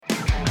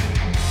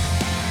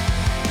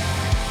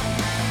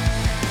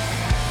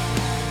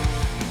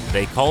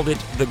They called it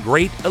the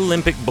Great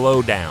Olympic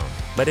Blowdown,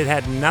 but it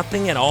had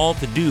nothing at all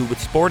to do with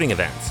sporting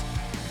events.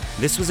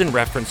 This was in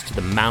reference to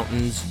the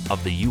mountains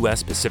of the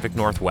U.S. Pacific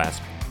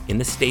Northwest in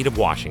the state of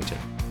Washington.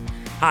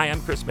 Hi,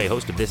 I'm Chris May,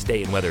 host of This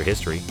Day in Weather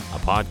History, a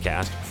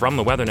podcast from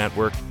the Weather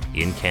Network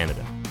in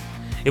Canada.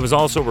 It was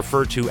also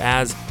referred to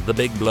as the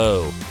Big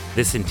Blow.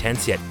 This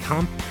intense yet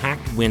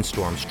compact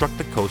windstorm struck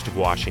the coast of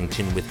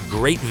Washington with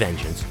great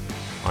vengeance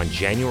on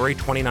January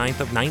 29th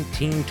of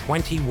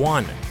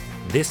 1921,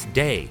 this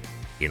day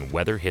in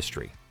weather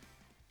history.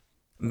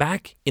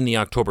 Back in the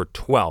October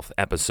 12th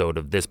episode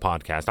of this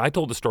podcast, I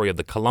told the story of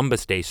the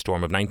Columbus Day storm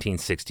of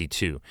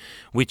 1962,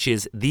 which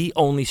is the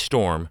only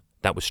storm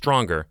that was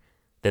stronger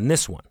than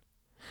this one.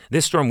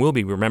 This storm will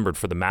be remembered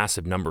for the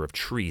massive number of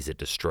trees it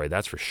destroyed,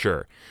 that's for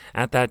sure.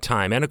 At that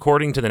time, and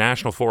according to the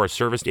National Forest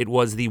Service, it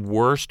was the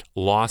worst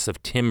loss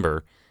of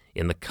timber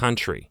in the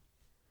country.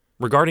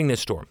 Regarding this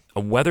storm, a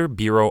Weather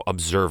Bureau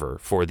observer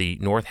for the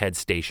North Head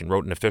Station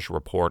wrote an official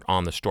report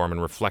on the storm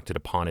and reflected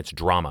upon its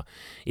drama.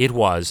 It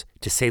was,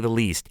 to say the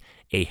least,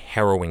 a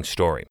harrowing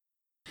story.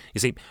 You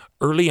see,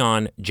 early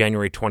on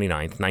January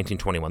 29th,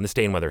 1921, this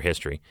day in weather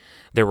history,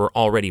 there were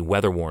already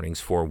weather warnings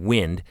for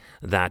wind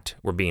that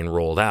were being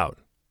rolled out.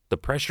 The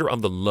pressure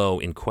of the low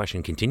in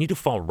question continued to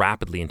fall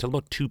rapidly until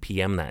about 2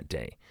 p.m. that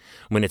day,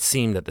 when it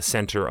seemed that the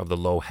center of the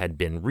low had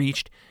been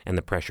reached and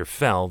the pressure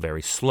fell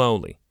very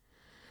slowly.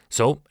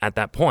 So, at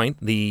that point,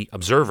 the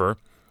observer,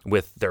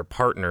 with their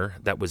partner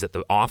that was at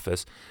the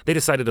office, they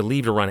decided to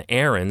leave to run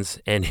errands,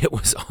 and it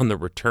was on the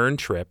return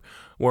trip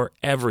where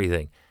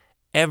everything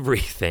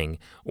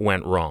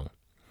went wrong.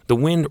 The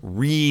wind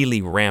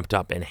really ramped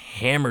up and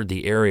hammered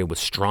the area with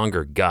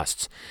stronger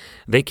gusts.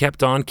 They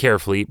kept on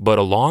carefully, but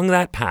along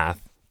that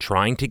path,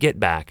 trying to get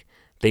back,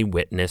 they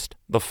witnessed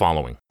the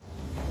following.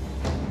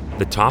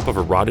 The top of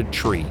a rotted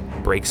tree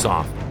breaks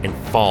off and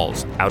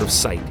falls out of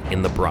sight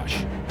in the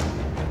brush.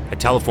 A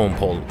telephone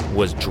pole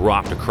was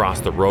dropped across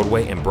the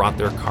roadway and brought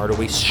their car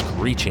to a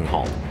screeching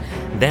halt.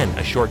 Then,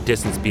 a short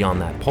distance beyond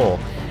that pole,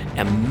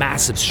 a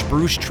massive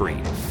spruce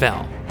tree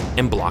fell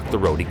and blocked the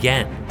road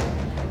again.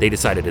 They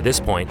decided at this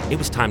point it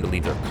was time to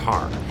leave their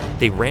car.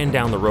 They ran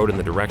down the road in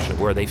the direction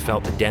where they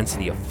felt the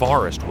density of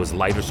forest was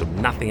lighter, so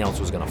nothing else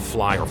was going to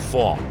fly or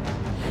fall.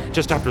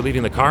 Just after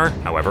leaving the car,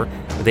 however,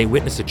 they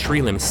witnessed a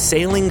tree limb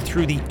sailing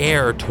through the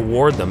air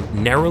toward them,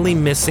 narrowly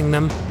missing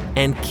them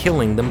and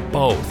killing them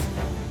both.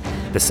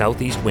 The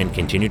southeast wind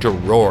continued to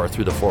roar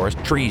through the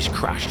forest. Trees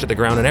crashed to the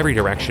ground in every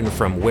direction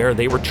from where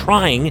they were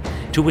trying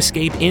to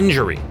escape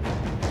injury.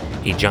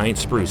 A giant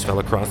spruce fell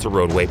across the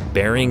roadway,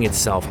 burying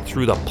itself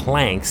through the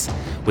planks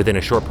within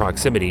a short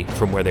proximity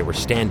from where they were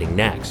standing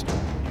next.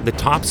 The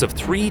tops of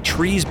 3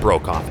 trees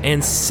broke off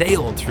and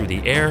sailed through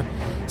the air.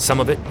 Some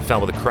of it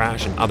fell with a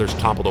crash and others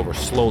toppled over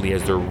slowly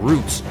as their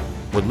roots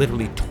were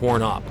literally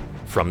torn up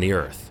from the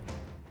earth.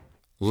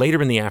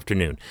 Later in the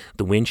afternoon,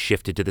 the wind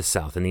shifted to the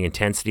south and the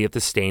intensity of the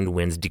sustained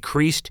winds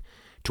decreased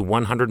to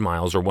 100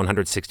 miles or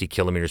 160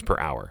 kilometers per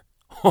hour.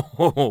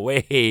 Oh,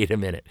 wait a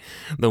minute.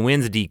 The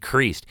winds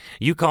decreased.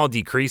 You call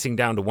decreasing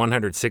down to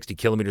 160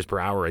 kilometers per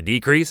hour a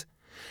decrease?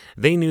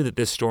 They knew that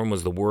this storm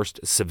was the worst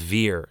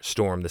severe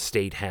storm the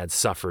state had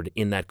suffered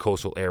in that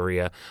coastal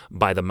area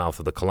by the mouth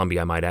of the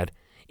Columbia, I might add,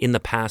 in the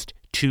past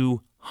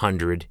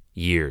 200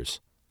 years.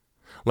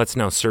 Let's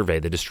now survey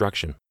the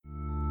destruction.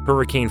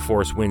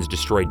 Hurricane-force winds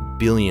destroyed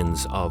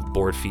billions of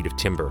board feet of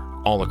timber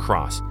all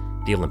across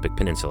the Olympic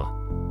Peninsula.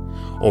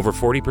 Over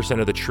 40%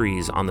 of the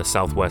trees on the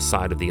southwest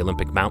side of the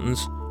Olympic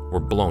Mountains were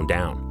blown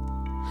down.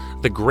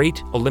 The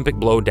Great Olympic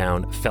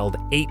Blowdown felled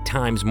 8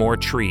 times more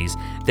trees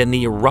than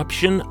the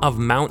eruption of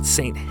Mount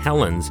St.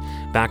 Helens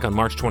back on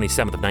March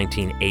 27th of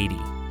 1980.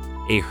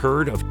 A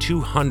herd of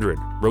 200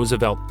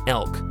 Roosevelt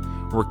elk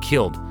were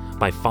killed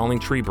by falling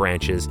tree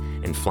branches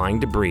and flying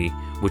debris,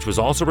 which was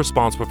also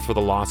responsible for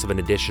the loss of an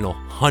additional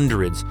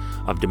hundreds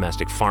of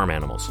domestic farm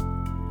animals.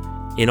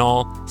 In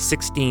all,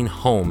 16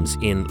 homes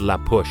in La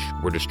Push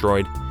were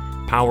destroyed.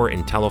 Power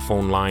and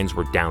telephone lines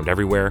were downed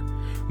everywhere.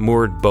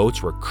 Moored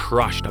boats were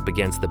crushed up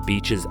against the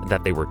beaches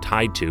that they were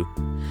tied to.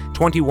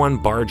 21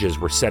 barges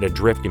were set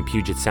adrift in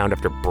Puget Sound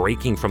after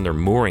breaking from their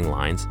mooring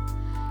lines.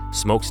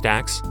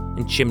 Smokestacks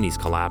and chimneys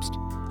collapsed,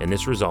 and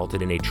this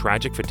resulted in a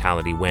tragic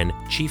fatality when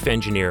Chief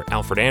Engineer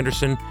Alfred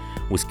Anderson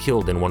was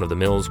killed in one of the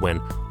mills when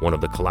one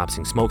of the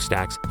collapsing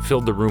smokestacks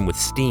filled the room with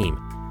steam,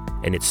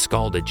 and it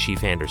scalded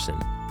Chief Anderson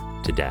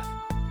to death.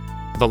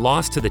 The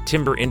loss to the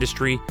timber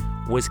industry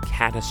was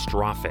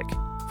catastrophic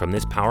from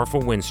this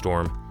powerful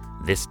windstorm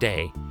this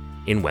day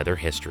in weather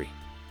history.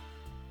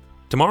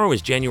 Tomorrow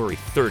is January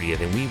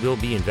 30th, and we will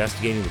be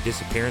investigating the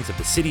disappearance of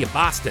the city of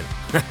Boston.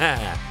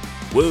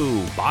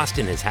 Whoa,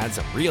 Boston has had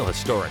some real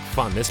historic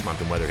fun this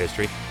month in weather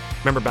history.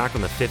 Remember back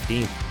on the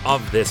 15th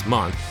of this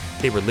month,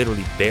 they were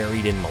literally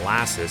buried in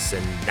molasses,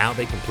 and now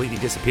they completely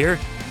disappeared?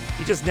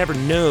 You just never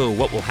know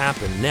what will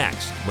happen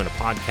next when a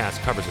podcast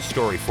covers a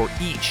story for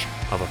each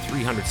of a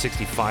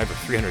 365 or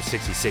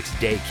 366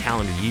 day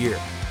calendar year.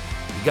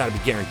 You gotta be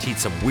guaranteed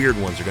some weird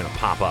ones are gonna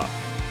pop up.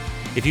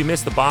 If you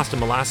missed the Boston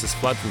molasses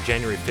flood from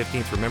January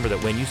 15th, remember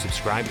that when you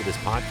subscribe to this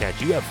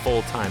podcast, you have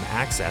full-time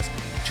access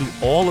to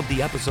all of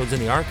the episodes in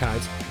the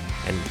archives.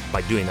 And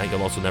by doing that,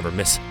 you'll also never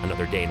miss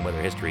another day in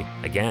weather history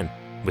again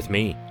with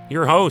me,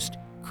 your host,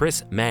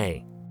 Chris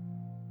May.